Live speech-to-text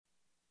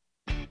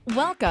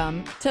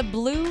Welcome to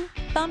Blue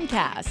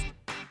Thumbcast,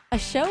 a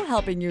show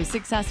helping you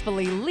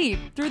successfully leap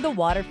through the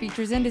water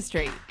features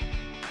industry.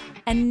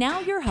 And now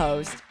your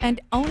host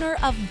and owner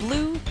of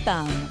Blue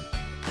Thumb,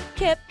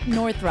 Kip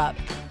Northrup.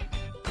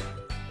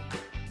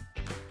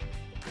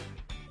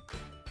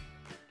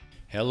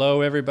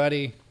 Hello,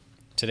 everybody.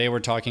 Today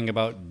we're talking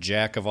about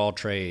jack of all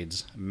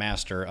trades,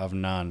 master of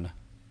none.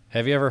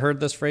 Have you ever heard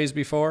this phrase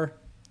before?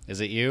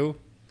 Is it you?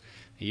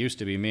 It used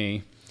to be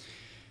me.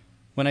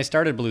 When I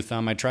started Blue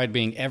Thumb, I tried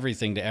being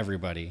everything to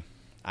everybody.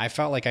 I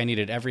felt like I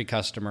needed every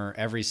customer,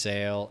 every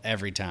sale,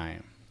 every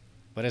time.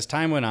 But as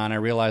time went on, I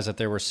realized that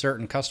there were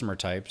certain customer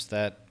types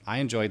that I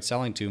enjoyed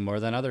selling to more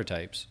than other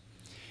types.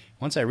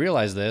 Once I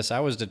realized this,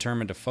 I was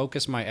determined to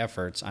focus my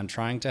efforts on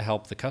trying to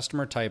help the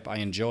customer type I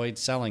enjoyed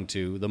selling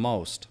to the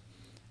most,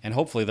 and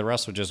hopefully the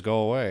rest would just go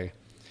away.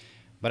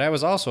 But I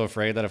was also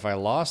afraid that if I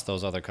lost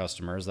those other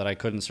customers, that I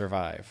couldn't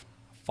survive.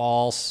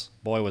 False.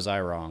 Boy, was I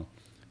wrong.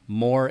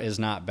 More is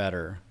not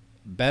better.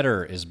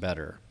 Better is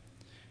better.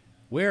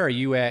 Where are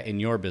you at in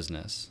your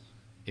business?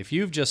 If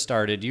you've just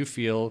started, you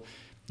feel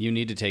you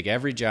need to take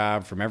every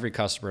job from every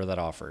customer that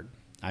offered.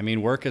 I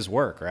mean, work is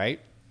work, right?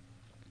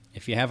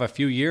 If you have a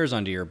few years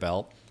under your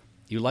belt,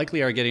 you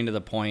likely are getting to the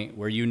point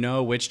where you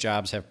know which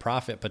jobs have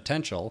profit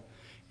potential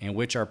and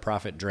which are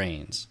profit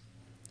drains.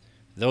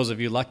 Those of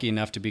you lucky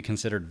enough to be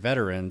considered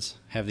veterans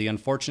have the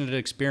unfortunate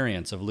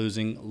experience of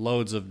losing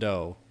loads of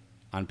dough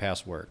on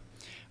past work.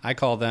 I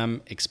call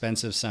them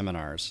expensive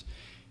seminars.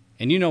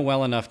 And you know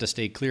well enough to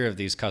stay clear of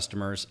these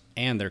customers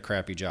and their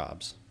crappy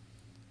jobs.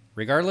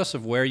 Regardless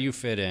of where you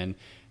fit in,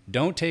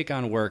 don't take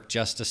on work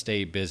just to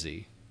stay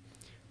busy.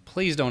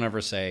 Please don't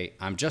ever say,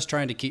 I'm just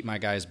trying to keep my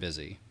guys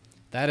busy.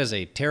 That is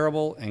a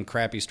terrible and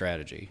crappy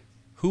strategy.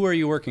 Who are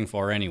you working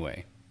for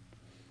anyway?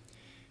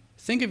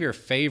 Think of your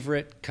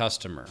favorite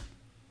customer.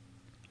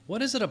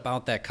 What is it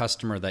about that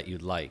customer that you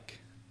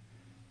like?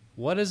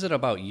 What is it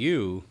about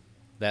you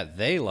that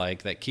they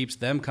like that keeps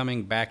them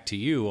coming back to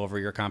you over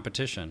your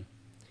competition?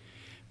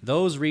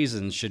 Those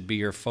reasons should be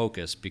your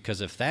focus,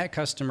 because if that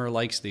customer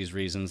likes these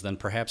reasons, then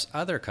perhaps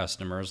other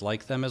customers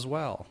like them as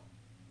well.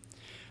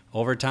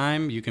 Over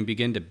time, you can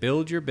begin to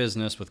build your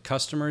business with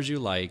customers you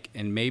like,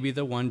 and maybe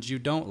the ones you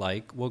don't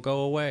like will go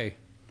away.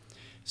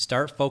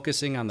 Start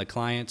focusing on the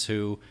clients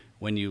who,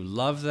 when you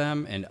love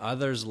them and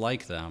others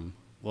like them,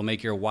 will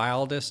make your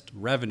wildest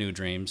revenue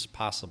dreams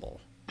possible.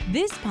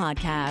 This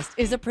podcast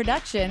is a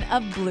production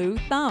of Blue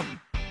Thumb.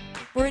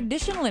 For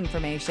additional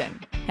information,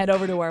 head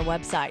over to our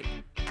website,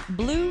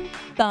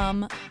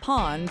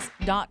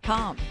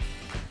 bluethumbponds.com.